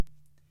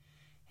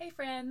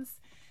friends.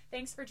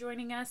 Thanks for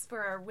joining us for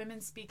our Women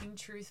Speaking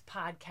Truth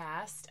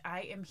podcast.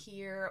 I am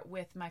here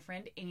with my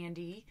friend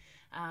Andy,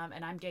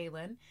 and I'm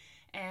Galen.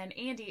 And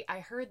Andy, I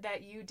heard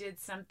that you did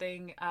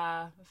something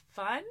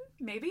fun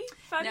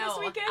this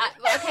weekend?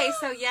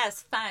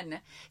 Fun.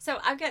 So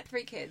I've got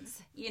 3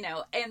 kids,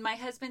 and my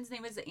husband's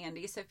name is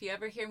Andy. So if you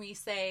ever hear me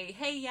say,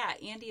 hey, yeah,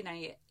 Andy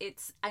and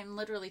I'm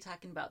literally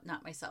talking about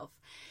not myself.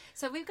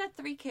 So we've got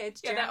 3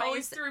 kids. Yeah, that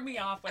always threw me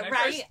off when I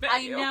first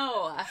met you.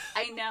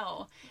 I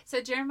know.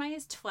 So Jeremiah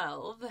is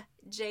 12.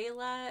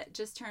 Jayla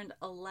just turned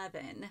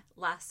 11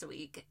 last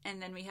week.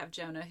 And then we have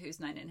Jonah, who's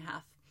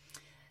 9.5.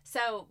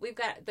 So we've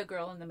got the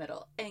girl in the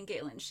middle, and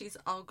Galen, she's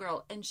all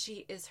girl, and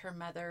she is her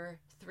mother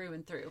through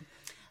and through.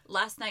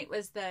 Last night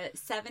was the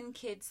 7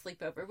 kids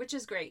sleepover, which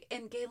is great.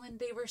 And Galen,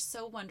 they were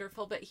so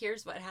wonderful, but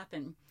here's what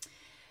happened.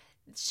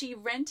 We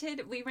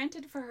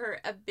rented for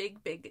her a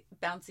big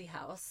bouncy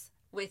house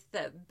with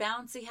the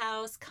bouncy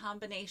house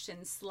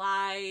combination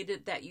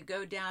slide that you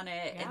go down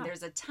it, and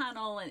there's a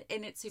tunnel, and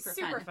it's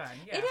super fun.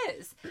 Yeah. It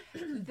is.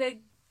 The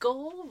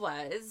goal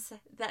was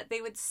that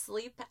they would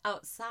sleep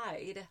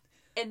outside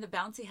in the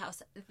bouncy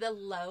house. The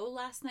low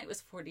last night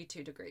was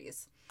 42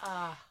 degrees.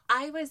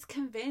 I was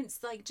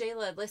convinced, like,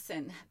 Jayla,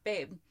 listen,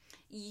 babe,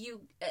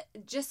 you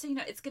just so you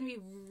know, it's going to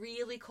be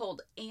really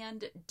cold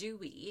and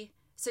dewy.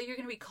 So you're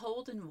going to be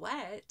cold and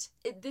wet.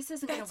 This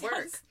isn't going to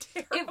work.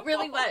 It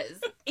really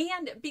was.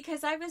 And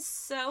because I was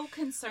so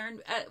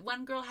concerned,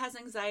 one girl has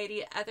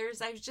anxiety,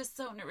 others, I was just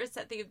so nervous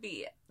that they would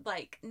be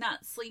like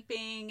not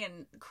sleeping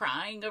and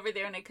crying over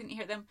there and I couldn't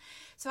hear them.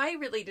 So I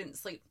really didn't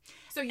sleep.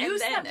 So you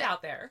slept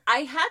out there. I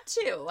had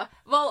to.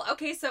 Well,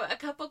 okay, so a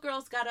couple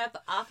girls got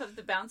up off of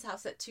the bounce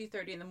house at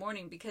 2:30 in the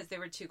morning because they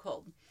were too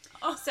cold.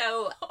 Oh.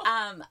 So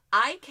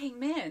I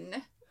came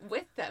in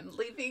with them,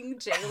 leaving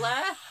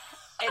Jayla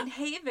and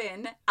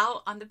Haven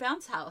out on the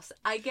bounce house.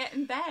 I get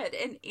in bed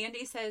and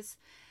Andy says,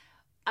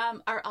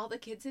 are all the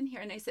kids in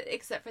here? And I said,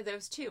 except for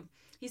those 2.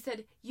 He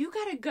said, you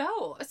gotta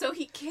go. So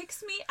he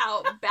kicks me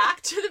out back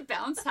to the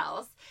bounce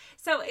house.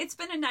 So it's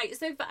been a night.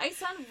 So if I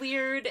sound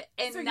weird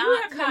and so not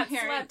you have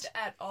coherent not slept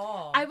at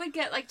all, I would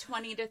get like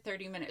 20 to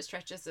 30 minute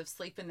stretches of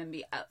sleep and then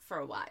be up for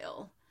a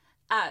while.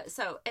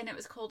 And it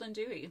was cold and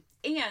dewy.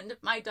 And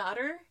my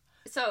daughter,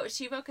 so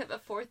she woke up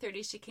at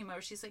 4:30. She came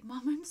over. She's like,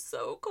 Mom, I'm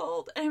so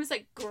cold. And I was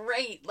like,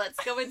 great,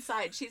 let's go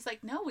inside. She's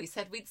like, no, we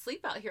said we'd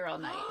sleep out here all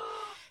night.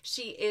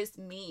 She is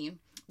me.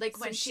 Like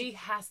when she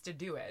has to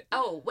do it.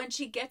 Oh, when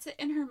she gets it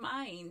in her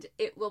mind,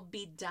 it will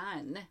be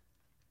done.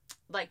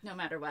 Like no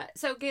matter what.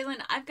 So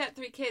Galen, I've got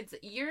 3 kids.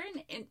 You're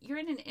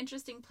in an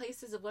interesting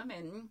place as a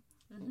woman.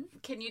 Mm-hmm.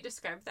 Can you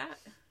describe that?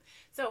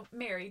 So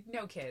married,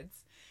 no kids.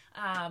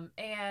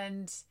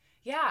 And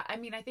yeah, I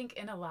mean, I think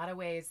in a lot of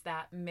ways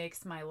that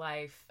makes my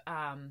life,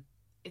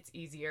 it's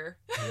easier.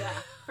 Yeah,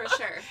 for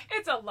sure.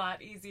 It's a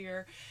lot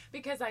easier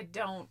because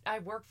I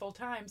work full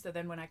time. So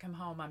then when I come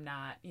home, I'm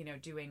not,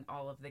 doing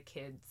all of the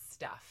kids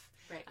stuff.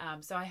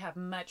 Right. So I have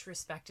much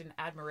respect and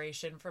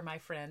admiration for my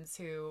friends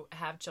who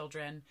have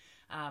children,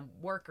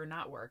 work or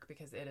not work,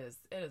 because it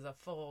is a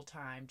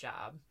full-time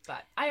job.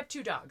 But I have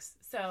 2 dogs.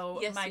 So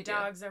yes, my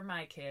dogs are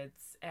my kids,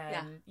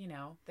 and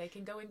they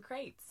can go in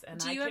crates,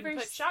 and I can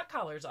put shock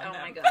collars on them.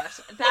 Oh my gosh,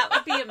 that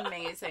would be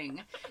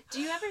amazing.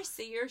 Do you ever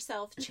see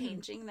yourself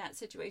changing that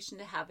situation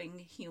to having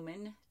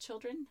human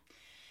children?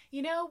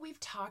 We've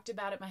talked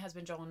about it. My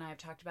husband Joel and I have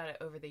talked about it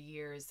over the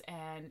years.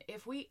 And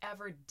if we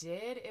ever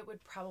did, it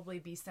would probably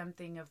be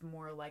something of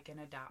more like an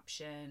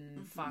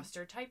adoption,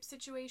 foster type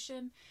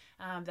situation.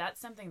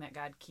 That's something that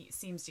God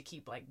seems to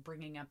keep like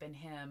bringing up in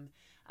him.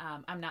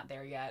 I'm not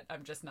there yet.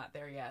 I'm just not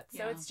there yet.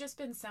 So it's just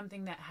been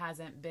something that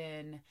hasn't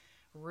been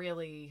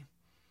really...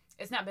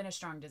 It's not been a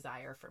strong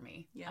desire for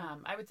me. Yeah.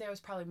 I would say I was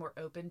probably more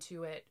open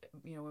to it,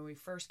 when we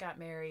first got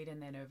married,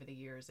 and then over the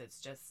years, it's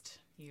just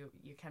you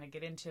kind of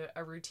get into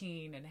a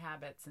routine and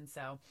habits, and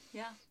so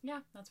yeah,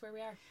 that's where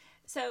we are.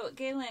 So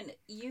Galen,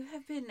 you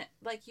have been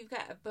you've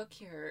got a book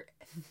here,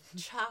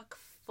 chock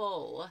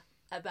full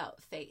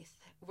about faith.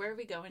 Where are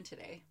we going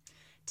today?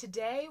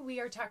 Today we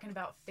are talking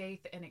about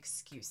faith and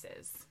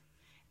excuses.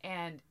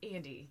 And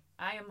Andy,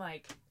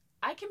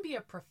 I can be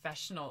a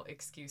professional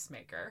excuse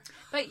maker.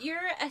 But you're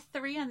a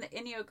 3 on the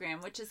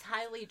Enneagram, which is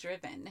highly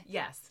driven.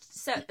 Yes.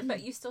 So,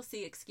 but you still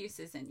see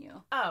excuses in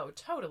you. Oh,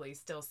 totally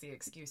still see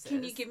excuses.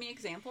 Can you give me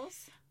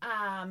examples?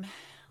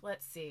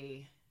 Let's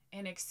see.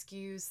 An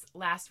excuse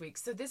last week.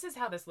 So this is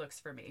how this looks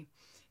for me.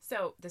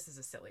 So this is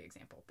a silly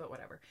example, but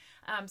whatever.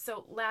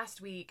 So last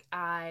week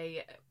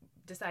I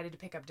decided to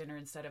pick up dinner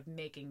instead of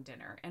making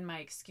dinner. And my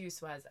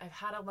excuse was, I've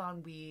had a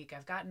long week.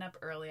 I've gotten up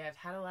early. I've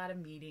had a lot of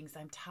meetings.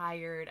 I'm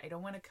tired. I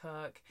don't want to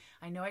cook.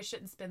 I know I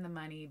shouldn't spend the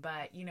money,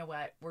 but you know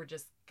what? We're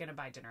just going to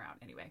buy dinner out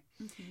anyway.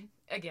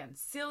 Again,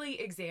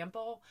 silly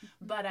example,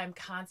 but I'm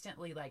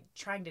constantly like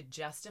trying to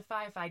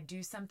justify if I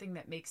do something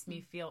that makes me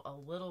feel a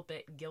little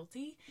bit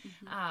guilty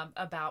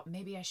about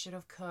maybe I should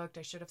have cooked,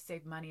 I should have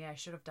saved money, I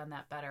should have done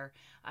that better.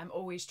 I'm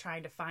always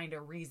trying to find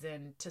a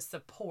reason to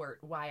support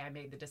why I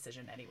made the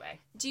decision anyway.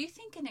 Do you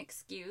think an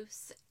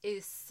excuse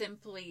is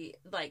simply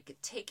like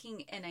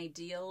taking an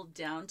ideal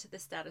down to the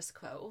status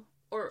quo?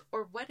 Or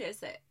what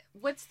is it?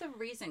 What's the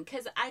reason?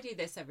 Because I do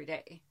this every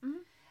day.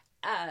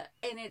 And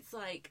it's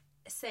like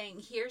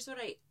saying, here's what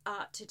I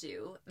ought to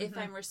do. If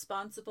I'm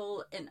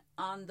responsible and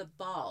on the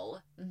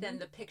ball, then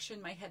the picture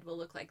in my head will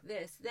look like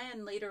this.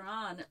 Then later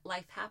on,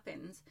 life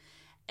happens.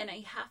 And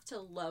I have to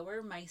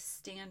lower my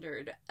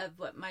standard of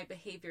what my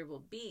behavior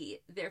will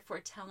be, therefore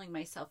telling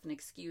myself an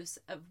excuse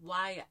of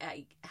why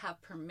I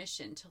have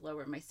permission to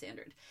lower my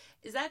standard.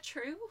 Is that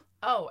true?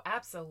 Oh,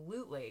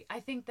 absolutely.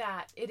 I think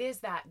that it is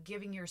that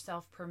giving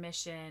yourself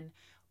permission,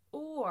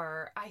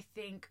 or I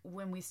think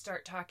when we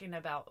start talking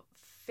about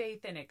faith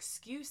and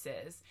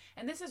excuses,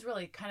 and this is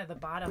really kind of the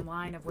bottom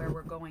line of where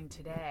we're going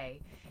today,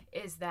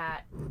 is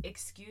that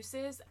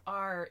excuses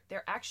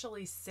they're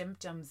actually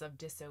symptoms of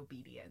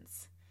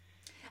disobedience.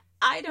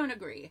 I don't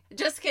agree.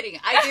 Just kidding.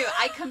 I do.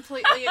 I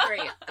completely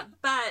agree.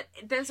 But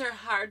those are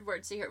hard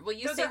words to hear. Will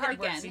you say that again? Those are hard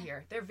words to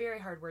hear. They're very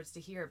hard words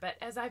to hear. But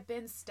as I've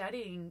been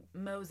studying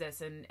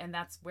Moses, and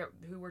that's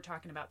who we're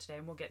talking about today,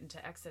 and we'll get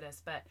into Exodus,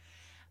 but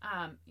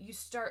you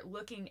start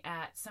looking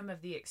at some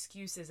of the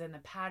excuses and the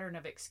pattern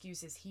of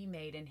excuses he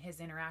made in his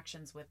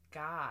interactions with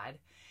God.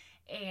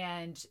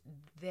 And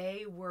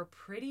they were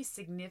pretty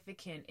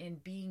significant in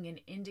being an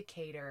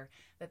indicator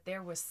that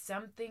there was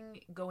something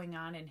going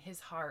on in his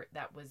heart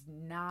that was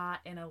not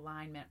in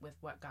alignment with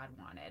what God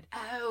wanted.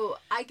 Oh,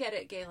 I get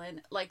it,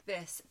 Galen. Like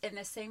this, in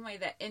the same way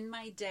that in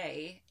my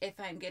day, if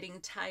I'm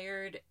getting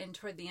tired and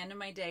toward the end of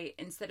my day,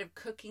 instead of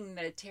cooking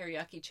the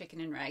teriyaki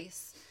chicken and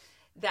rice,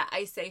 that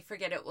I say,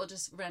 forget it, we'll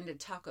just run to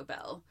Taco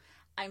Bell.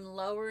 I'm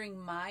lowering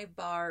my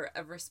bar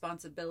of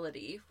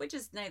responsibility, which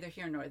is neither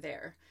here nor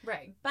there.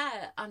 Right.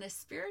 But on a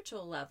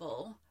spiritual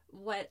level,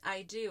 what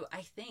I do,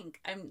 I think,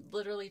 I'm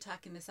literally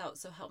talking this out,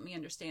 so help me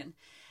understand,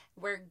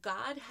 where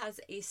God has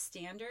a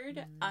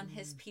standard on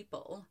his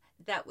people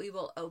that we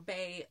will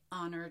obey,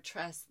 honor,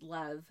 trust,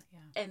 love,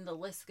 and the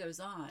list goes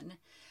on.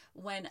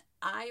 When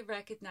I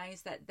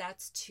recognize that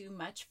that's too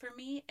much for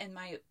me, in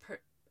my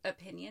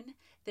opinion,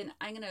 then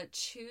I'm going to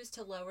choose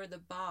to lower the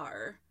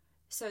bar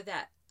so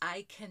that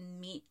I can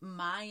meet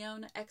my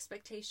own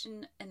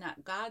expectation and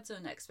not God's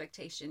own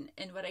expectation.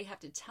 And what I have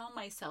to tell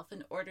myself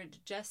in order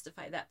to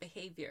justify that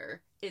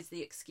behavior is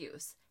the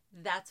excuse.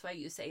 That's why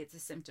you say it's a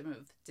symptom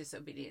of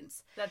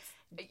disobedience.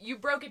 You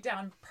broke it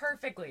down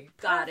perfectly.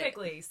 Got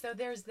perfectly. It. So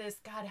there's this,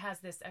 God has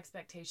this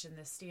expectation,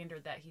 this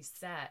standard that he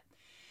set.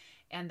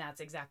 And that's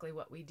exactly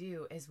what we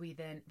do is we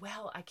then,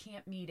 I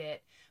can't meet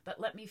it, but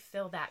let me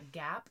fill that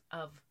gap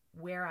of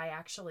where I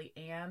actually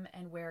am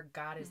and where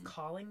God is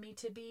calling me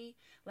to be.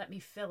 Let me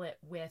fill it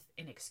with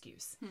an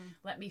excuse.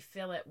 Let me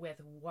fill it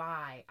with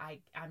why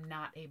I'm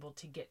not able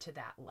to get to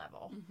that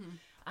level.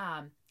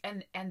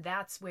 And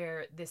that's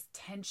where this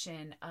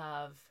tension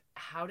of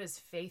how does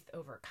faith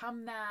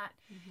overcome that?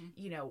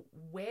 You know,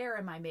 where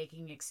am I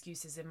making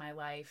excuses in my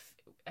life,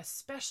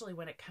 especially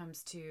when it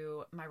comes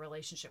to my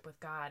relationship with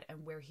God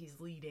and where he's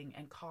leading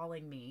and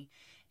calling me?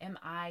 Am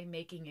I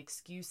making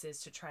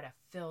excuses to try to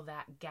fill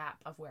that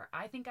gap of where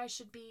I think I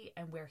should be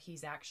and where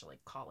he's actually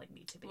calling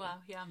me to be? Wow,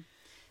 yeah.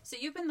 So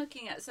you've been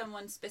looking at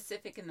someone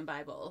specific in the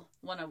Bible.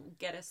 Want to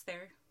get us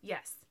there?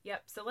 Yes.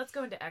 Yep. So let's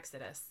go into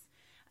Exodus.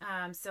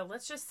 So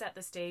let's just set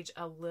the stage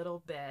a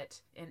little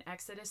bit in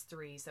Exodus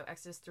 3. So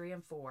Exodus 3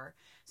 and 4.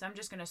 So I'm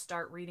just going to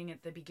start reading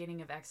at the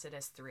beginning of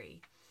Exodus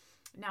 3.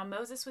 Now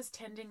Moses was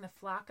tending the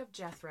flock of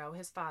Jethro,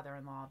 his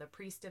father-in-law, the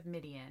priest of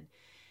Midian,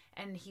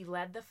 and he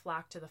led the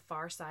flock to the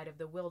far side of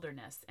the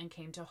wilderness and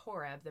came to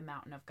Horeb, the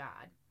mountain of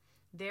God.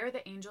 There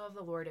the angel of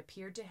the Lord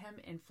appeared to him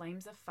in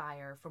flames of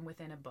fire from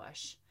within a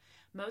bush.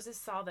 Moses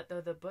saw that though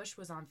the bush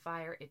was on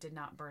fire, it did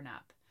not burn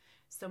up.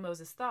 So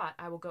Moses thought,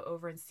 I will go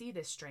over and see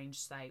this strange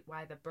sight,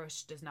 why the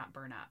bush does not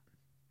burn up.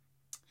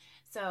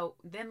 So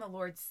then the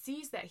Lord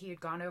sees that he had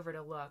gone over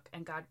to look,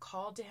 and God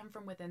called to him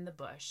from within the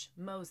bush,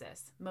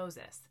 Moses,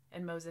 Moses.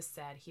 And Moses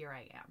said, here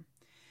I am.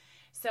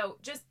 So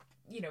just,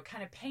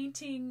 kind of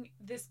painting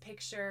this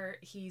picture,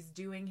 he's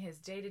doing his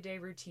day-to-day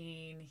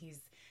routine. He's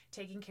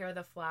taking care of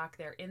the flock.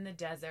 They're in the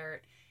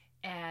desert.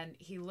 And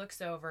he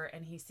looks over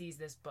and he sees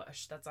this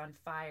bush that's on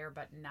fire,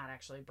 but not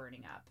actually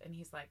burning up. And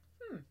he's like,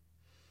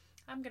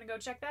 I'm going to go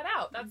check that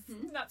out. That's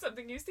not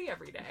something you see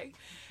every day.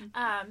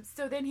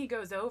 So then he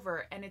goes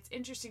over, and it's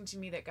interesting to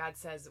me that God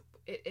says,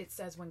 it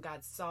says when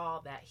God saw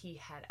that he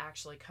had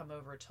actually come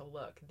over to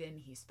look, then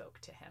he spoke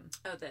to him.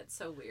 Oh, that's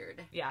so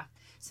weird. Yeah.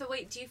 So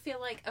wait, do you feel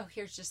like,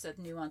 here's just a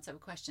nuance of a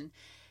question.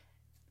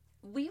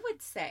 We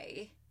would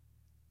say,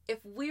 if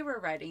we were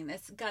writing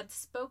this, God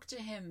spoke to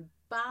him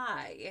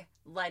by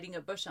lighting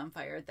a bush on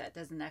fire that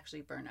doesn't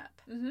actually burn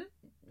up.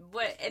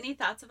 What? Any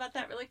thoughts about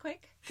that really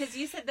quick? Because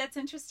you said that's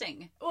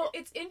interesting. Well,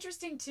 it's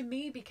interesting to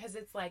me because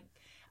it's like,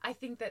 I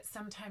think that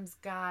sometimes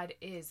God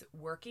is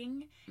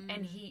working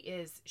and he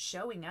is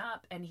showing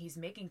up and he's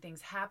making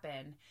things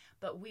happen,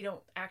 but we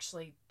don't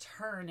actually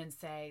turn and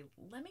say,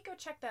 let me go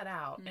check that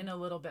out in a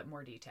little bit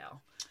more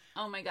detail.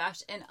 Oh my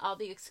gosh. And all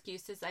the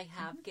excuses I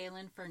have,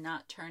 Galen, for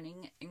not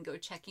turning and go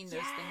checking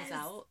those things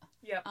out.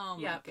 Yep. Oh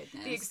my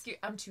goodness. The excuse,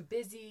 I'm too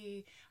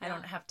busy. I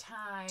don't have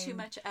time. Too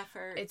much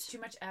effort. It's too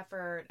much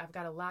effort. I've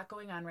got a lot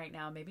going on right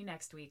now. Maybe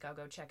next week I'll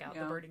go check out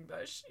the burning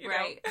bush.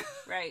 Right.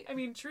 Right. I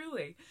mean,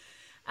 truly.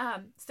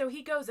 So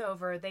he goes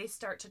over, they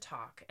start to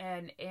talk,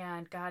 and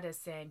God is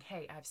saying,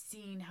 hey, I've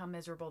seen how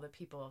miserable the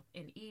people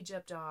in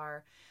Egypt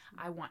are.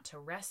 I want to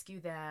rescue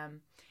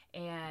them.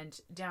 And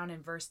down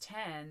in verse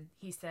 10,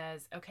 he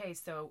says, okay,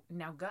 so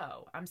now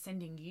go. I'm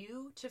sending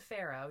you to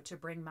Pharaoh to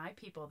bring my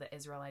people, the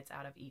Israelites,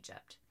 out of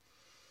Egypt.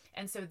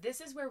 And so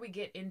this is where we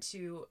get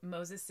into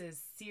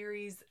Moses's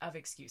series of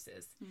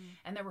excuses.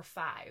 And there were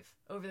 5.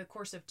 Over the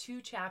course of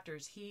 2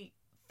 chapters,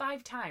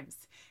 5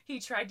 times he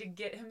tried to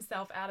get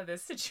himself out of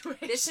this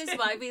situation. This is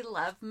why we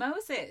love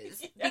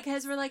Moses.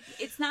 Because we're like,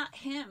 it's not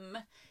him.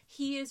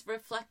 He is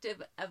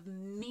reflective of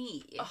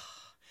me. Oh,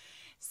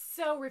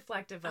 so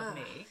reflective of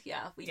me.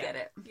 Yeah, we get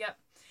it. Yep.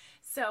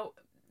 So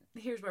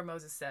here's where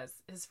Moses says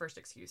his first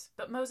excuse.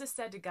 But Moses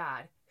said to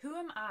God, who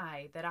am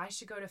I that I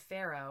should go to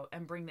Pharaoh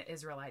and bring the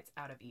Israelites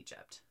out of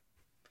Egypt?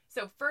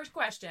 So first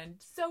question,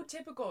 so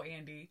typical,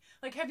 Andy.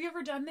 Like, have you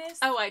ever done this?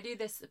 Oh, I do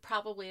this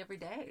probably every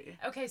day.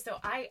 Okay, so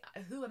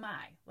who am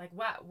I? Like,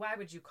 why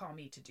would you call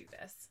me to do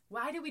this?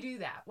 Why do we do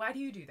that? Why do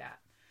you do that?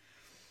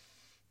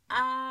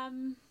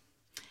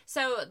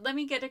 So let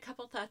me get a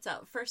couple thoughts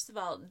out. First of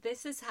all,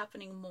 this is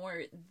happening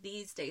more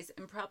these days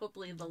and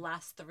probably the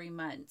last 3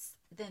 months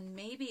than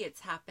maybe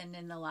it's happened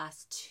in the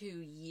last 2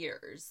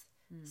 years.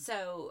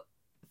 So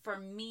for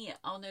me,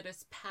 I'll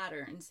notice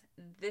patterns.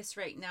 This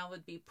right now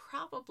would be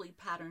probably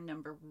pattern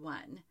number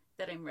 1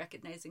 that I'm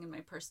recognizing in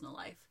my personal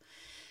life.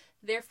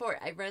 Therefore,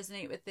 I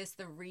resonate with this.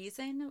 The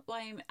reason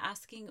why I'm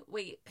asking,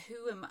 wait,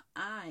 who am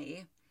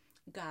I,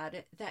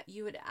 God, that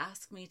you would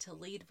ask me to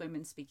lead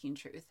Women Speaking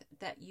Truth,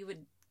 that you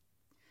would,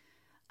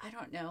 I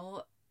don't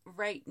know,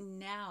 right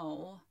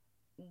now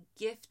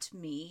gift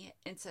me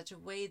in such a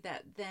way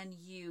that then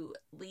you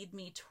lead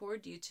me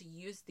toward you to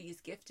use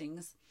these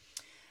giftings.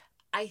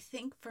 I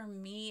think for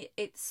me,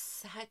 it's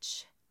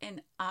such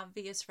an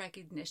obvious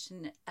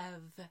recognition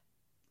of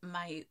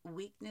my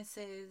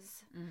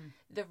weaknesses,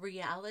 the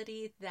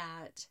reality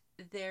that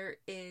there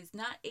is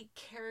not a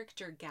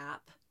character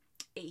gap,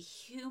 a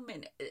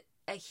human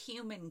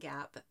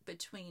gap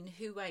between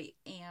who I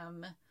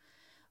am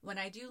when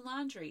I do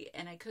laundry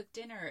and I cook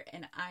dinner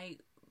and I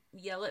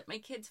yell at my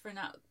kids for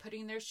not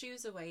putting their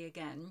shoes away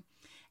again,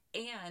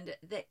 and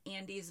that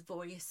Andy's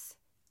voice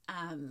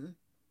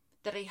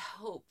that I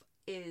hope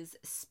is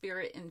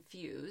spirit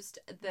infused.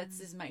 That's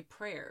is my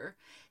prayer.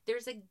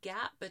 There's a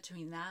gap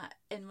between that,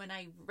 and when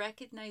I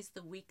recognize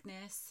the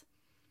weakness,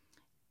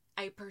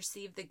 I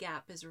perceive the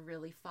gap is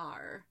really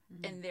far,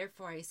 and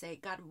therefore I say,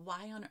 God,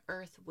 why on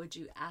earth would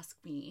you ask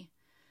me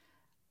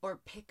or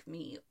pick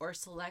me or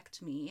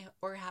select me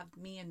or have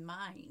me in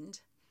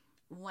mind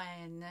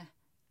when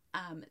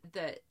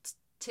the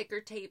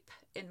ticker tape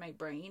in my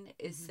brain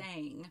is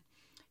saying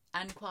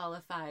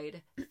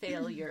unqualified,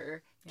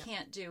 failure,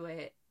 can't do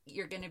it,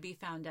 you're going to be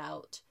found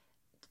out.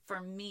 For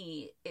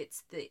me,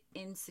 it's the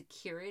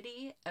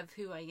insecurity of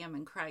who I am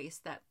in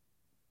Christ that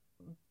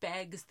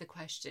begs the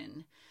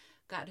question,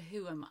 God,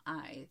 who am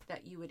I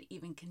that you would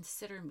even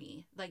consider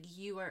me? Like,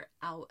 you are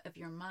out of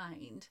your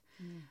mind,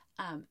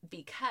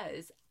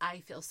 because I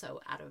feel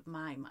so out of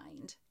my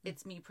mind.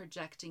 It's me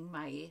projecting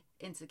my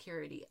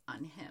insecurity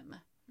on him.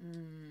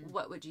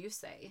 What would you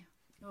say?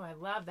 Oh, I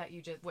love that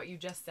what you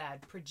just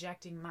said,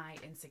 projecting my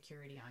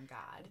insecurity on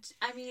God.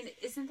 I mean,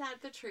 isn't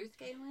that the truth,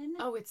 Galen?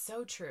 Oh, it's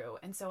so true.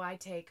 And so I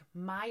take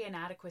my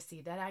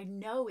inadequacy that I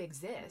know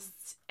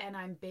exists, and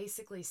I'm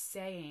basically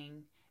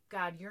saying,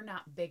 God, you're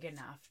not big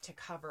enough to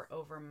cover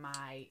over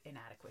my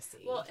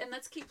inadequacy. Well, and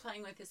let's keep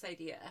playing with this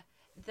idea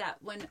that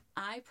when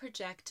I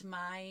project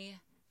my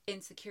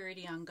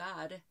insecurity on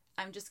God,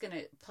 I'm just going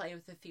to play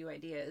with a few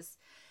ideas.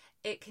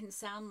 It can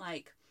sound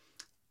like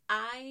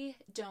I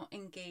don't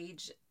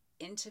engage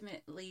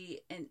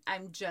intimately, and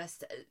I'm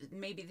just,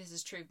 maybe this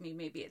is true of me,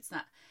 maybe it's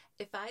not.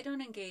 If I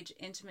don't engage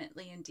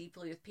intimately and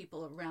deeply with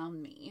people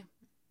around me,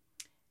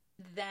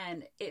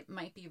 then it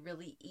might be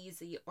really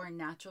easy or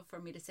natural for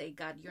me to say,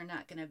 God, you're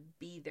not going to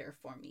be there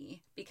for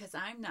me, because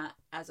I'm not,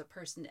 as a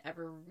person,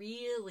 ever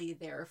really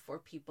there for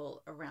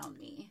people around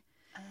me.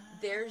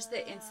 There's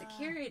the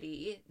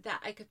insecurity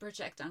that I could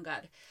project on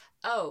God.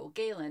 Oh,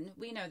 Galen,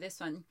 we know this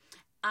one.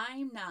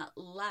 I'm not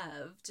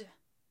loved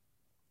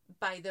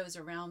by those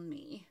around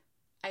me.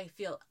 I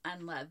feel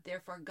unloved.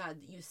 Therefore, God,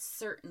 you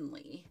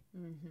certainly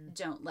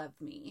don't love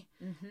me.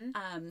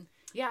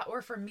 Yeah,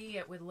 or for me,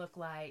 it would look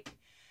like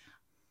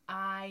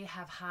I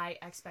have high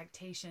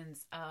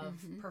expectations of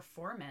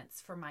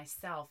performance for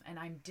myself, and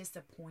I'm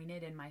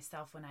disappointed in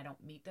myself when I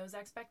don't meet those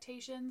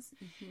expectations.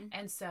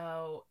 And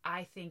so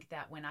I think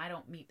that when I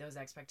don't meet those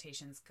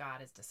expectations,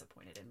 God is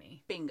disappointed in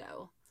me.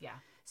 Bingo. Yeah.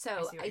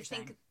 So I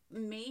think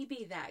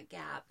maybe that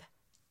gap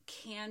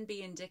can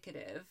be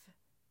indicative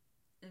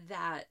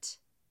that,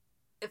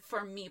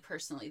 for me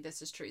personally,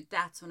 this is true.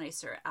 That's when I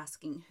start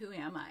asking, who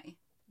am I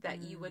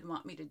that you would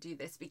want me to do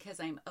this?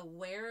 Because I'm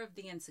aware of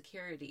the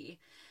insecurity.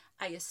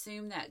 I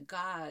assume that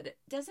God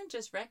doesn't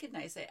just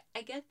recognize it.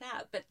 I get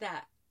that, but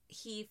that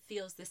he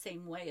feels the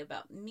same way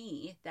about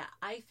me that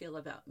I feel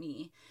about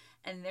me.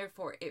 And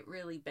therefore, it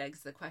really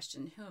begs the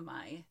question, who am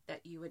I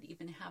that you would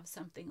even have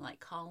something like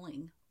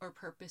calling or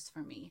purpose for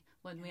me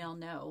when we all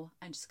know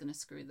I'm just going to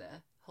screw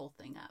the whole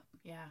thing up?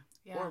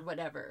 Yeah. Or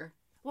whatever.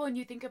 Well, and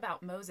you think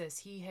about Moses,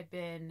 he had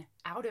been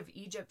out of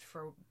Egypt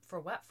for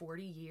what,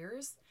 40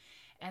 years?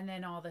 And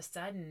then all of a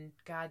sudden,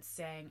 God's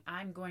saying,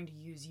 I'm going to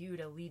use you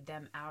to lead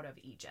them out of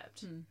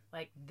Egypt.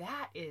 Like,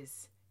 that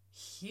is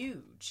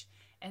huge.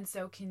 And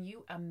so can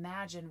you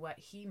imagine what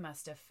he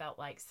must have felt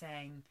like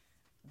saying,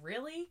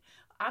 really?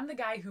 I'm the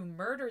guy who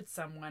murdered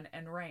someone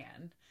and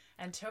ran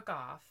and took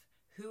off.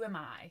 Who am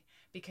I?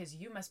 Because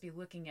you must be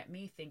looking at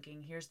me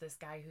thinking, here's this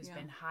guy who's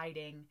been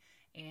hiding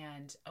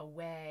and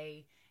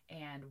away.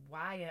 And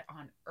why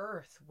on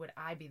earth would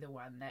I be the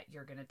one that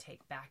you're going to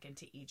take back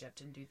into Egypt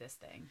and do this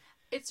thing?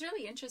 It's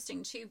really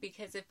interesting, too,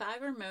 because if I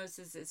were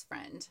Moses'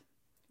 friend,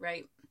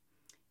 right,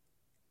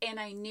 and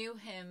I knew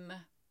him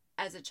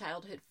as a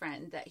childhood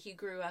friend, that he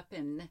grew up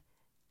in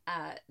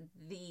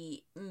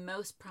the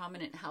most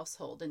prominent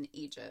household in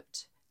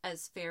Egypt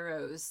as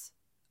Pharaoh's,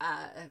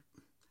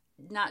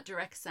 not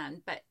direct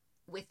son, but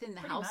within the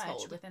Pretty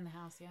household. much within the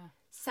house, yeah.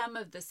 Some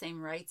of the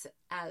same rights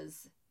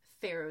as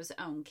Pharaoh's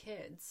own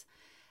kids.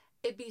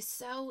 It'd be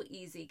so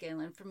easy,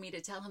 Galen, for me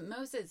to tell him,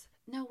 Moses,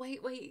 no,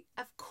 wait,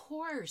 of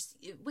course.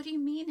 What do you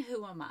mean,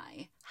 who am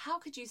I? How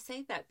could you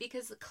say that?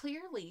 Because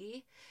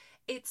clearly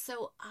it's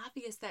so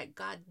obvious that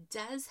God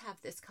does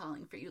have this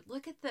calling for you.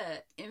 Look at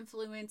the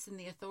influence and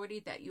the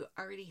authority that you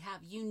already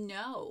have. You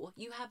know,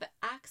 you have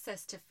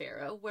access to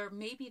Pharaoh, where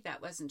maybe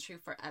that wasn't true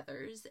for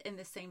others in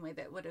the same way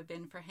that would have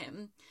been for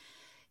him.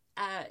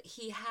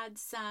 He had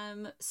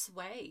some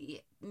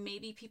sway.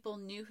 Maybe people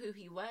knew who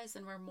he was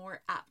and were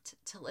more apt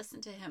to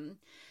listen to him.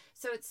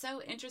 So it's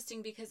so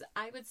interesting because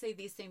I would say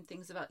these same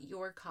things about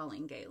your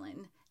calling,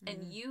 Galen,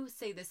 and you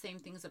say the same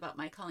things about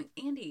my calling.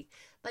 Andy,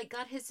 like,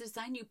 God has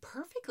designed you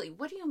perfectly.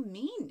 What do you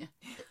mean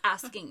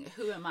asking,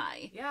 who am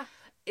I? Yeah.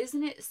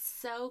 Isn't it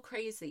so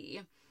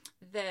crazy,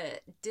 the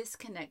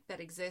disconnect that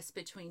exists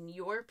between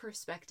your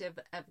perspective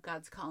of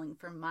God's calling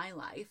for my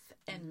life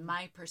and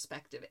my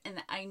perspective?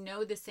 And I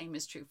know the same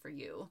is true for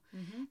you.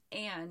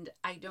 And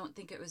I don't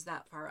think it was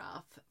that far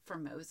off for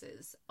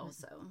Moses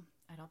also.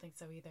 I don't think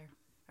so either.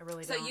 I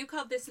really don't. So you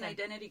called this an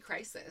identity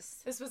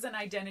crisis. This was an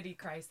identity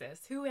crisis.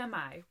 Who am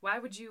I? Why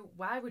would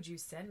you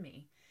send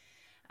me?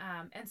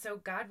 And so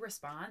God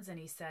responds and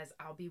he says,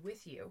 I'll be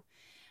with you.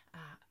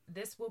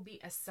 This will be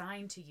a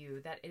sign to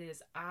you that it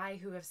is I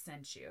who have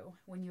sent you.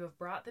 When you have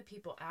brought the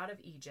people out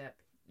of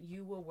Egypt,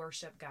 you will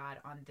worship God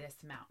on this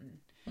mountain.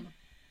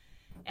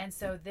 And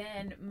so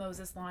then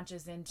Moses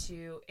launches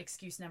into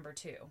excuse number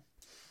 2.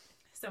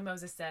 So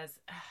Moses says,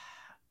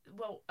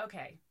 well,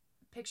 okay,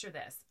 picture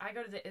this. I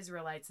go to the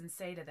Israelites and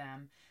say to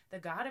them, the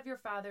God of your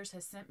fathers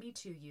has sent me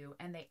to you,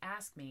 and they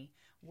ask me,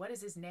 what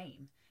is his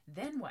name?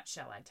 Then what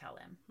shall I tell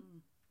him?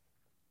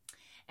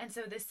 And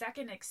so the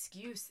second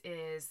excuse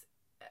is,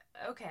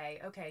 okay,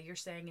 you're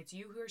saying it's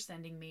you who are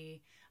sending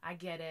me. I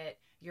get it.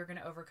 You're going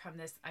to overcome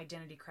this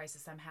identity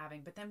crisis I'm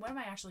having. But then what am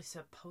I actually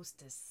supposed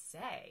to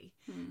say?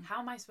 How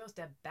am I supposed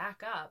to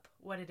back up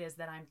what it is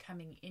that I'm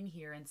coming in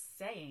here and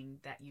saying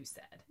that you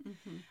said?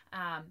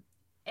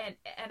 And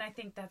I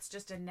think that's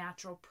just a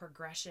natural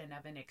progression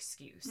of an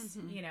excuse.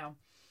 You know,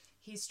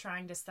 he's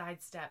trying to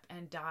sidestep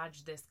and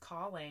dodge this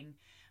calling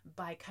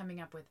by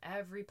coming up with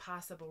every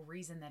possible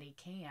reason that he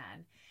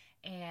can.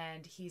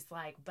 And he's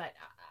like, but,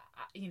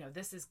 you know,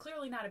 this is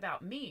clearly not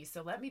about me.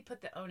 So let me put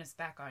the onus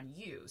back on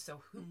you.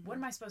 So what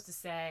am I supposed to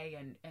say?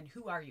 And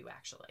who are you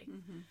actually?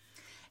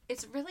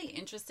 It's really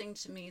interesting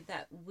to me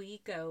that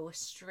we go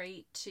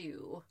straight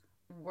to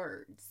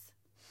words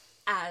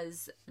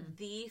as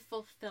the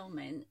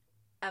fulfillment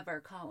of our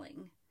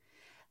calling.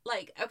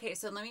 Like, okay,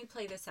 so let me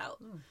play this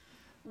out.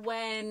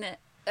 When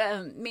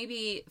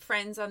maybe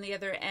friends on the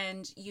other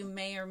end, you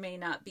may or may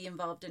not be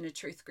involved in a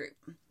truth group.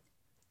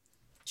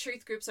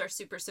 Truth groups are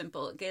super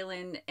simple.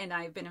 Galen and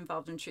I have been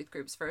involved in truth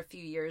groups for a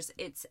few years.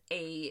 It's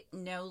a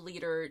no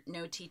leader,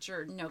 no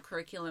teacher, no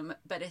curriculum,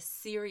 but a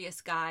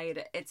serious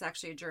guide. It's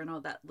actually a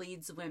journal that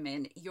leads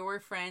women, your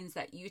friends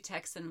that you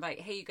text and invite,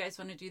 hey, you guys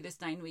want to do this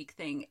 9-week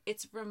thing?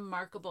 It's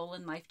remarkable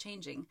and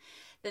life-changing.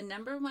 The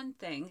number one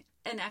thing,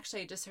 and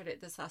actually I just heard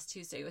it this last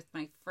Tuesday with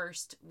my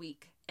first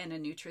week in a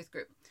new truth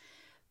group.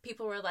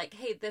 People were like,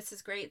 hey, this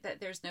is great that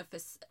there's no,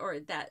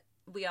 or that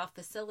we all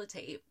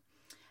facilitate.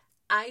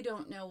 I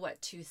don't know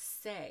what to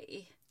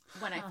say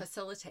when I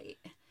facilitate,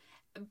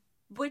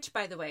 which,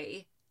 by the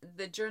way,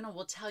 the journal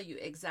will tell you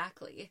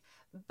exactly.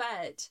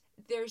 But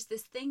there's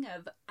this thing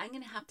of, I'm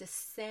going to have to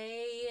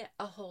say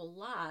a whole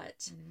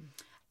lot.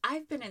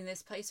 I've been in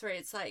this place where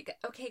it's like,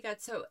 okay,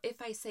 God, so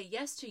if I say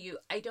yes to you,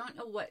 I don't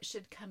know what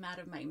should come out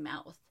of my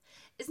mouth.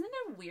 Isn't it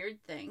a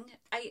weird thing?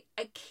 I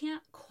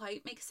can't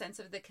quite make sense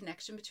of the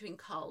connection between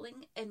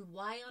calling and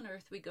why on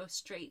earth we go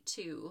straight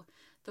to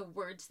the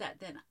words that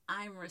then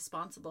I'm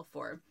responsible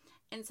for.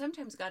 And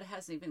sometimes God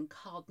hasn't even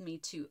called me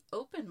to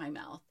open my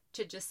mouth,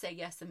 to just say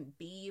yes and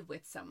be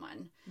with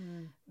someone.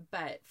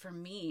 But for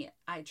me,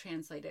 I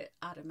translate it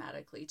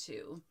automatically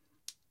to,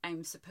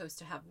 I'm supposed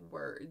to have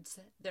words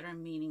that are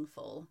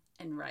meaningful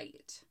and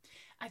right.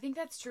 I think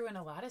that's true in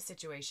a lot of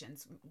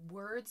situations.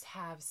 Words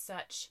have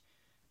such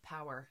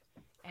power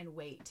and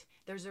weight.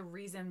 There's a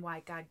reason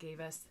why God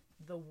gave us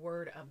the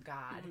Word of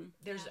God.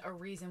 There's a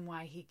reason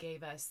why He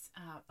gave us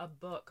a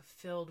book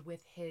filled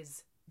with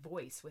His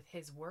voice, with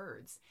His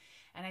words.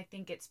 And I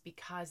think it's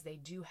because they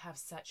do have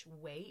such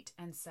weight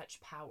and such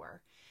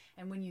power.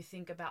 And when you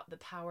think about the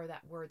power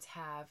that words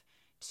have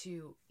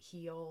to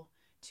heal,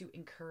 to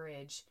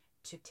encourage,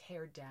 to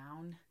tear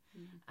down,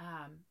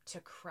 to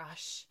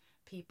crush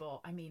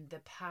people. I mean, the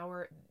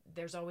power,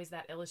 there's always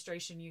that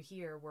illustration you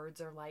hear,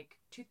 words are like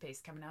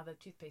toothpaste coming out of the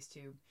toothpaste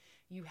tube.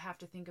 You have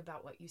to think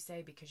about what you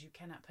say because you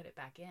cannot put it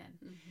back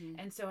in.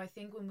 And so I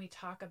think when we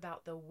talk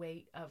about the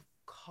weight of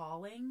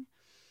calling,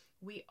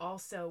 we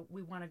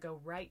want to go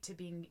right to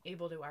being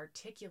able to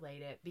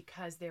articulate it,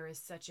 because there is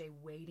such a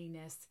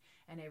weightiness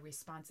and a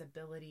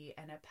responsibility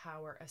and a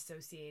power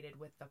associated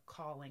with the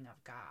calling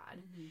of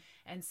God.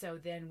 And so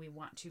then we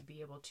want to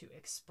be able to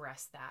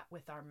express that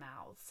with our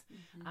mouths.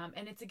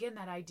 And it's again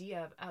that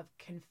idea of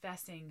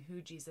confessing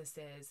who Jesus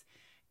is,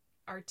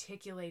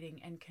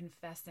 articulating and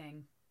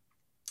confessing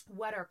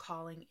what our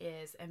calling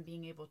is, and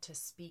being able to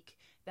speak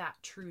that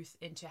truth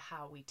into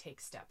how we take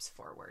steps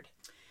forward.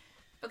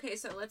 Okay,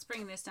 so let's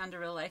bring this down to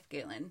real life,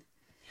 Galen.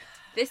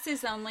 This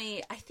is I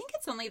think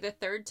it's only the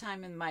third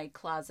time in my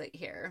closet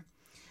here.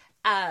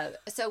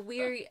 So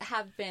we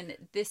have been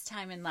this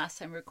time and last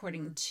time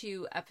recording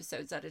 2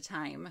 episodes at a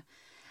time.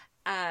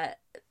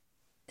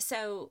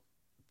 So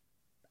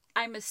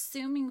I'm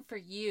assuming for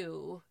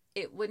you,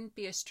 it wouldn't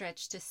be a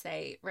stretch to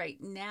say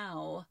right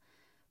now,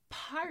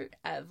 part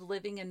of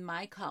living in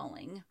my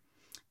calling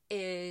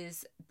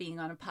is being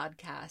on a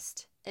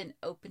podcast and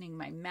opening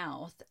my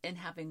mouth and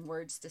having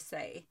words to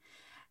say.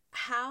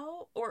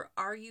 How or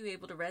are you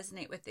able to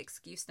resonate with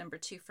excuse number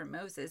 2 from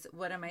Moses?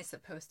 What am I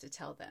supposed to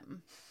tell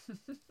them?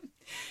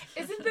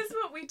 Isn't this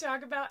what we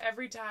talk about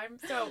every time?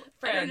 So,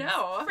 friends, I don't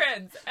know.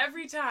 Friends,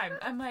 every time.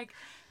 I'm like,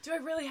 do I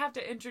really have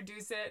to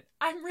introduce it?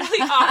 I'm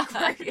really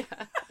awkward.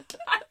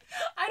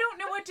 I don't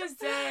know what to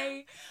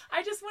say.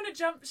 I just want to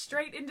jump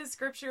straight into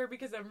scripture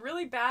because I'm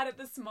really bad at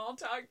the small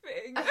talk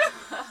thing.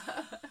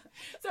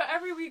 So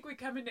every week we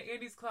come into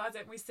Andy's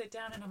closet and we sit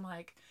down and I'm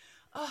like,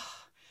 oh,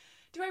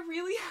 do I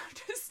really have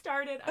to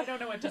start it? I don't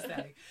know what to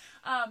say.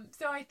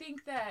 So I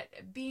think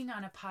that being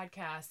on a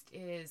podcast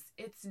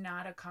it's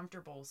not a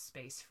comfortable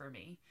space for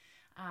me.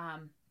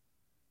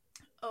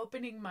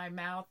 Opening my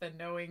mouth and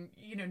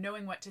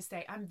knowing what to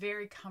say. I'm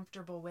very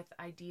comfortable with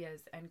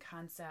ideas and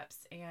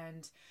concepts,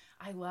 and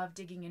I love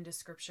digging into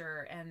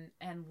scripture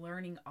and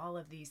learning all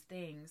of these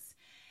things,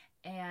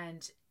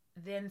 and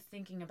then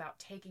thinking about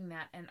taking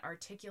that and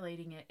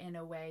articulating it in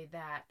a way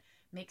that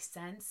makes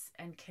sense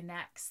and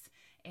connects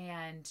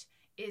and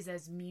is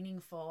as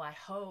meaningful, I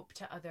hope,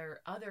 to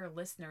other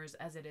listeners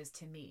as it is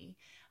to me,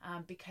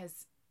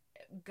 because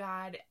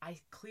I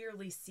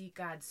clearly see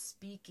God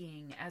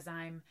speaking as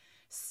I'm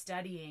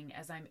studying,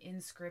 as I'm in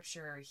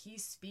scripture.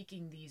 He's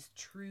speaking these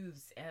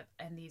truths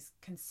and these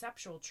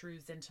conceptual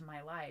truths into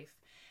my life,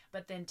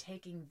 but then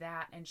taking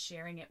that and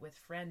sharing it with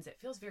friends, it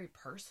feels very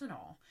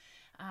personal.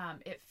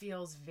 It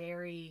feels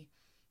very,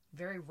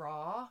 very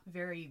raw,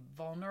 very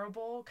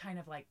vulnerable, kind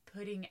of like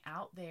putting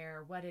out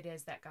there what it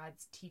is that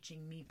God's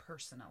teaching me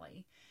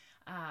personally.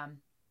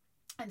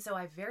 And so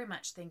I very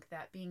much think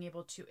that being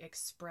able to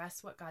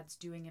express what God's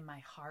doing in my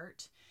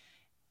heart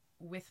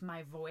with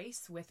my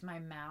voice, with my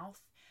mouth,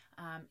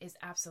 is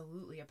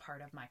absolutely a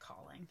part of my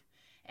calling.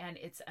 And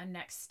it's a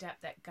next step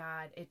that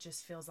God, it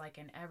just feels like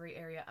in every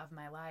area of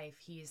my life,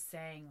 He is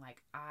saying,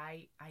 like,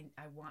 I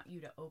want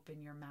you to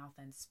open your mouth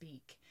and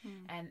speak.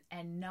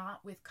 And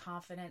not with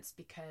confidence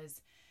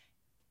because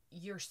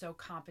you're so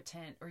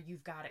competent or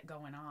you've got it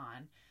going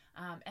on.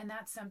 And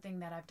that's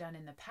something that I've done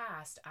in the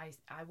past.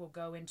 I would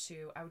go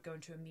into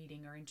a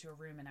meeting or into a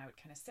room and I would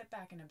kind of sit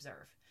back and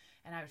observe.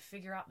 And I would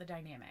figure out the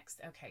dynamics.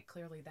 Okay,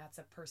 clearly that's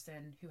a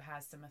person who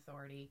has some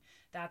authority.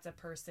 That's a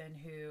person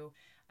who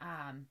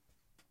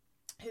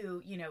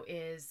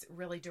is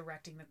really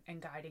directing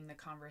and guiding the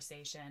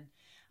conversation.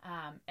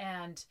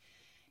 And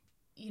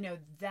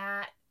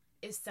that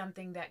is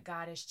something that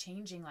God is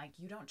changing. Like,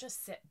 you don't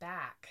just sit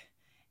back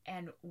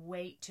and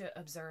wait to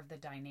observe the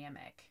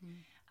dynamic.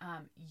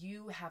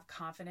 You have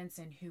confidence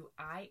in who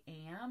I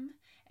am,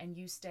 and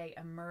you stay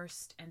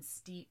immersed and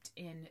steeped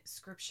in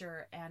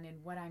scripture and in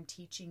what I'm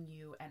teaching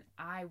you, and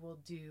I will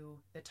do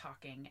the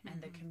talking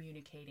and the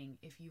communicating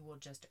if you will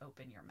just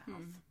open your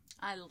mouth.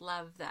 I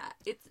love that.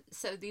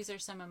 So these are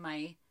some of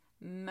my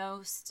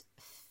most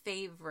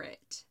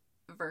favorite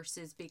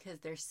verses because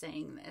they're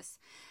saying this.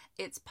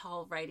 It's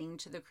Paul writing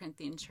to the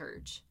Corinthian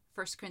church.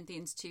 1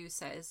 Corinthians 2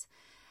 says,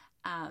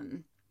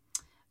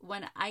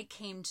 when I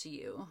came to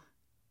you,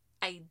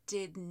 I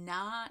did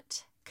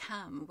not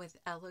come with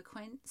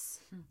eloquence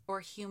or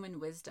human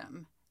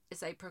wisdom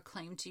as I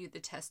proclaimed to you the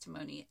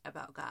testimony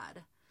about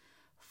God.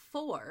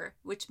 For,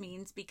 which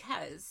means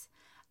because,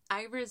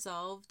 I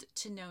resolved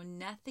to know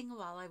nothing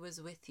while I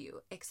was with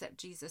you except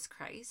Jesus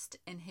Christ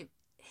and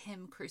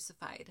him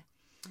crucified.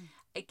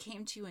 I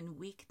came to you in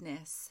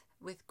weakness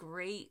with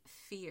great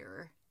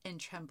fear and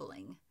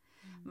trembling.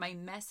 My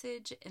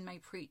message and my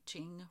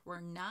preaching were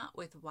not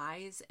with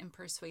wise and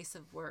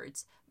persuasive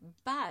words,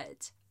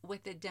 but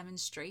with a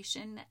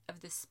demonstration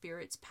of the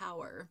Spirit's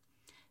power,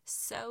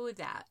 so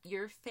that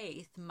your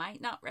faith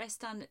might not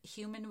rest on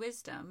human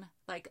wisdom,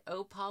 like,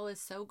 oh, Paul is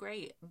so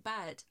great,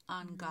 but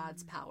on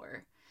God's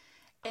power.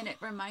 And it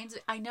reminds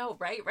me, I know,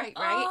 right?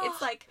 Oh,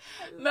 it's like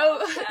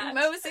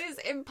Moses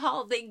and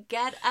Paul, they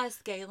get us,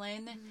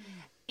 Galen.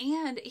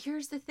 And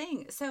here's the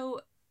thing.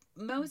 So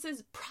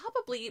Moses,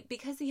 probably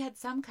because he had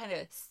some kind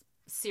of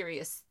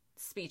serious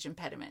speech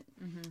impediment,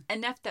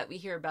 enough that we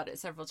hear about it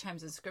several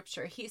times in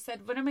scripture, he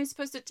said, what am I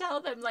supposed to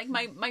tell them? Like,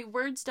 my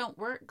words don't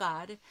work,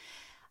 God.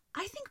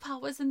 I think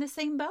Paul was in the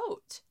same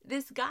boat.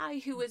 This guy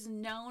who was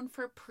known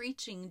for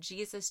preaching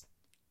Jesus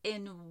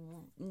in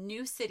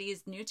new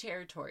cities, new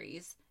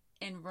territories,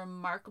 in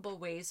remarkable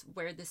ways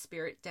where the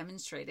Spirit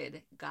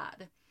demonstrated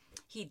God.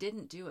 He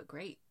didn't do it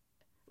great.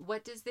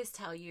 What does this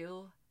tell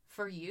you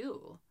for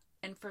you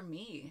and for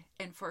me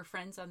and for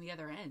friends on the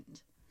other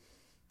end?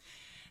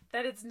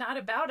 That it's not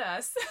about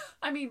us.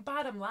 I mean,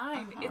 bottom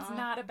line, it's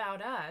not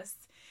about us.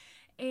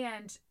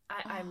 And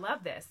I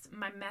love this.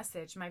 My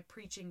message, my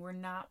preaching were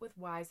not with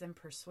wise and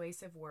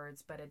persuasive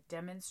words, but a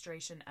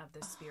demonstration of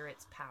the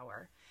Spirit's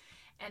power.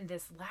 And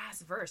this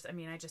last verse, I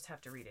mean, I just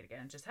have to read it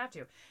again. Just have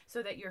to.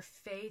 So that your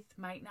faith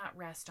might not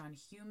rest on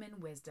human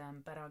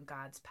wisdom, but on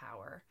God's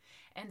power.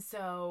 And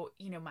so,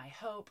 my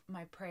hope,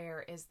 my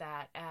prayer is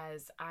that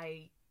as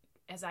I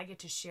get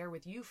to share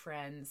with you,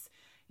 friends,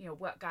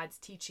 what God's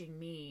teaching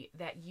me,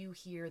 that you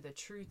hear the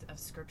truth of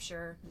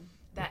Scripture,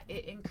 that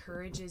it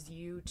encourages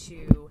you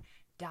to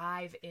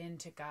dive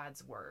into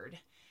God's Word,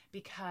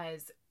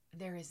 because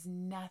there is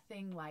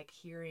nothing like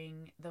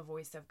hearing the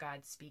voice of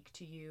God speak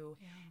to you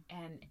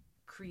and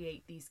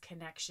create these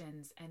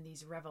connections and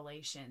these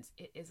revelations.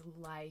 It is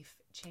life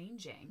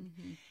changing.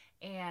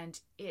 And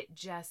it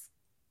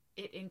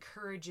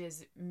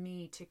encourages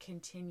me to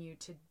continue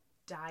to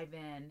dive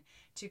in,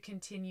 to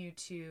continue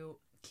to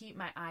keep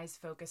my eyes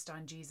focused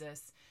on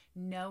Jesus,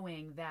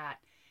 knowing that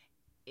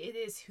it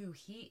is who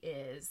he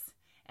is,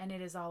 and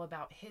it is all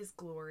about his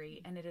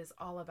glory, and it is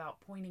all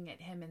about pointing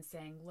at him and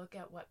saying, look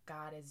at what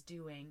God is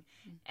doing.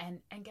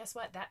 And guess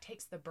what? That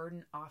takes the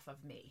burden off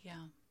of me.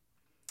 Yeah.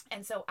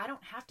 And so I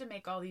don't have to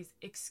make all these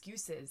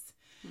excuses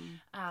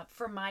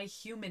for my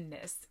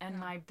humanness and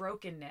my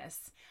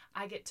brokenness.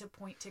 I get to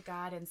point to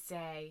God and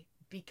say,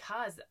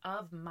 because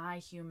of my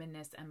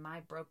humanness and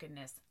my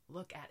brokenness,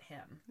 look at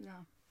him. Yeah.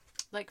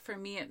 Like for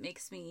me, it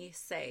makes me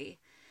say,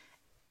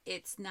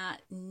 it's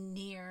not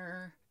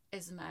near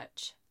as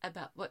much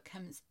about what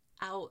comes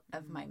out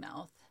of my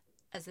mouth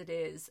as it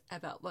is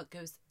about what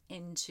goes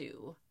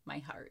into my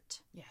heart.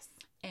 Yes.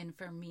 And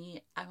for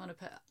me, I want to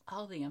put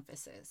all the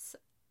emphasis,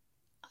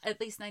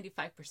 at least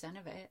 95%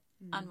 of it,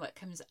 on what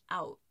comes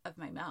out of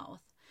my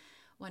mouth.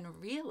 When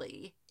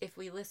really, if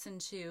we listen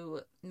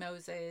to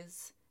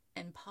Moses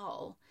and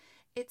Paul,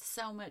 it's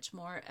so much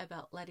more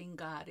about letting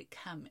God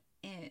come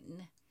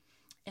in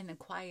the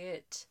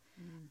quiet,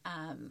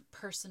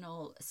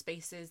 personal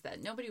spaces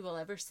that nobody will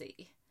ever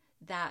see.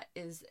 That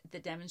is the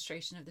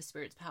demonstration of the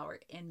Spirit's power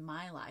in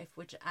my life,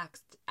 which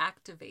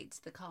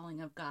activates the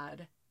calling of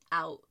God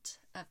out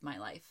of my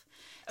life.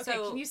 Okay,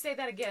 so, can you say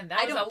that again? That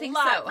I was don't a think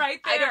lot so. right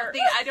there.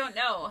 I don't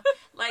know.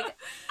 Like,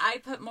 I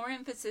put more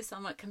emphasis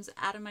on what comes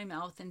out of my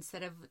mouth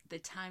instead of the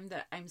time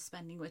that I'm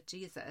spending with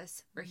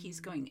Jesus, where he's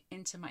going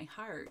into my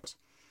heart.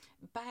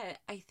 But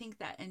I think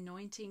that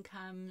anointing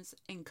comes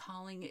and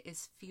calling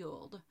is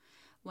fueled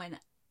when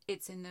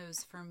it's in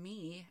those, for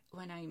me,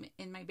 when I'm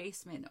in my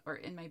basement or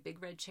in my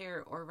big red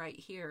chair or right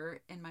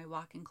here in my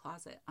walk-in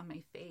closet on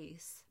my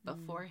face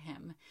before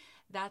him.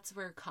 That's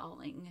where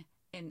calling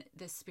in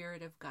the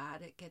Spirit of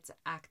God gets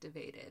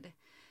activated,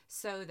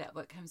 so that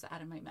what comes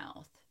out of my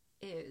mouth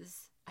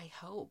is, I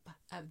hope,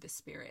 of the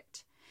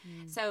Spirit.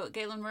 So,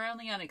 Galen, we're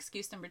only on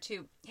excuse number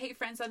 2. Hey,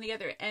 friends, on the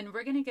other end,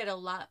 we're going to get a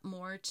lot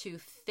more to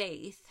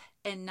faith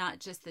and not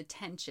just the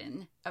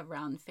tension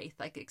around faith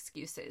like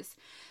excuses.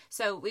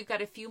 So we've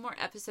got a few more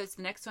episodes.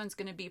 The next one's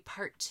going to be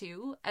part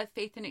 2 of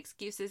faith and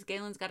excuses.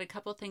 Galen's got a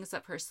couple things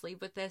up her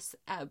sleeve with this,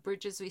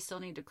 bridges we still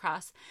need to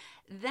cross.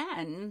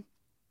 Then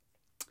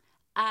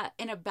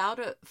in about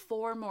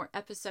 4 more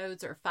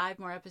episodes or 5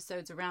 more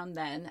episodes around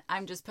then,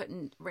 I'm just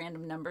putting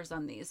random numbers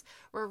on these,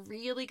 we're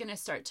really going to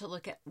start to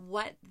look at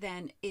what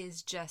then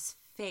is just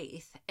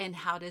faith and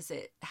how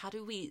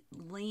do we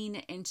lean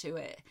into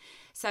it.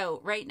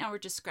 So right now we're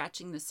just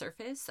scratching the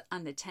surface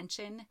on the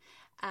tension,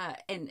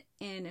 and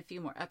in a few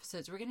more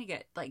episodes we're going to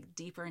get like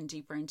deeper and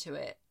deeper into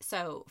it.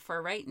 So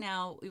for right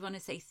now, we want to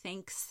say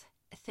thanks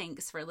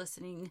for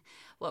listening.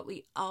 What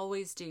we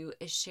always do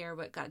is share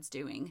what God's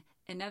doing.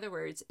 In other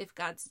words, if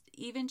God's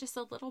even just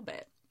a little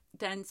bit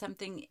done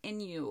something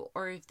in you,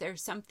 or if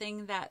there's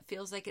something that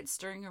feels like it's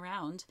stirring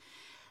around,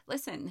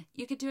 listen,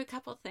 you could do a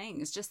couple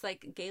things, just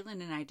like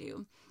Galen and I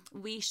do.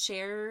 We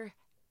share,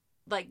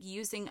 like,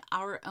 using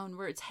our own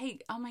words. Hey,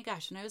 oh my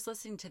gosh, when I was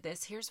listening to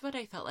this, here's what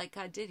I felt like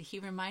God did. He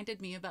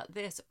reminded me about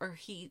this, or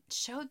he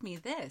showed me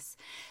this.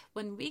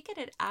 When we get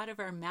it out of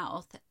our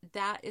mouth,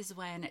 that is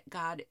when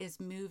God is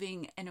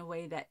moving in a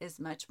way that is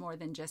much more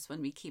than just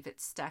when we keep it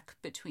stuck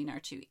between our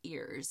 2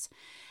 ears.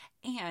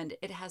 And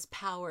it has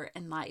power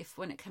and life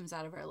when it comes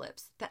out of our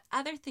lips. The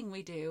other thing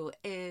we do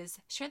is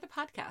share the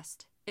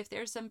podcast. If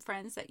there's some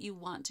friends that you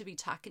want to be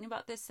talking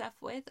about this stuff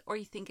with, or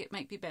you think it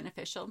might be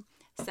beneficial,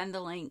 send the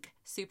link.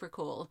 Super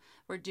cool.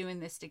 We're doing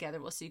this together.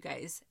 We'll see you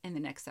guys in the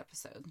next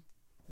episode.